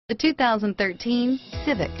The 2013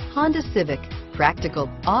 Civic, Honda Civic. Practical,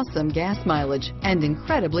 awesome gas mileage, and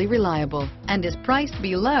incredibly reliable, and is priced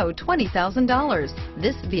below $20,000.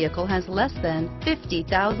 This vehicle has less than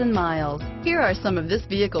 50,000 miles. Here are some of this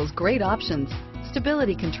vehicle's great options: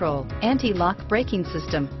 stability control, anti-lock braking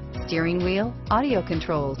system, steering wheel audio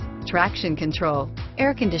controls, traction control,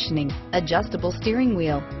 air conditioning, adjustable steering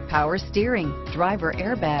wheel, power steering, driver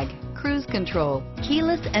airbag, cruise control,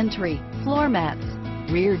 keyless entry, floor mats,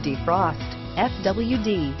 rear defrost,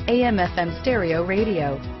 FWD, AM/FM stereo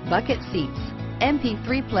radio, bucket seats,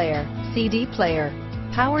 MP3 player, CD player,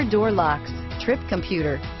 power door locks, trip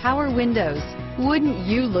computer, power windows. Wouldn't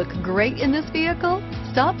you look great in this vehicle?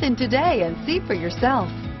 Stop in today and see for yourself.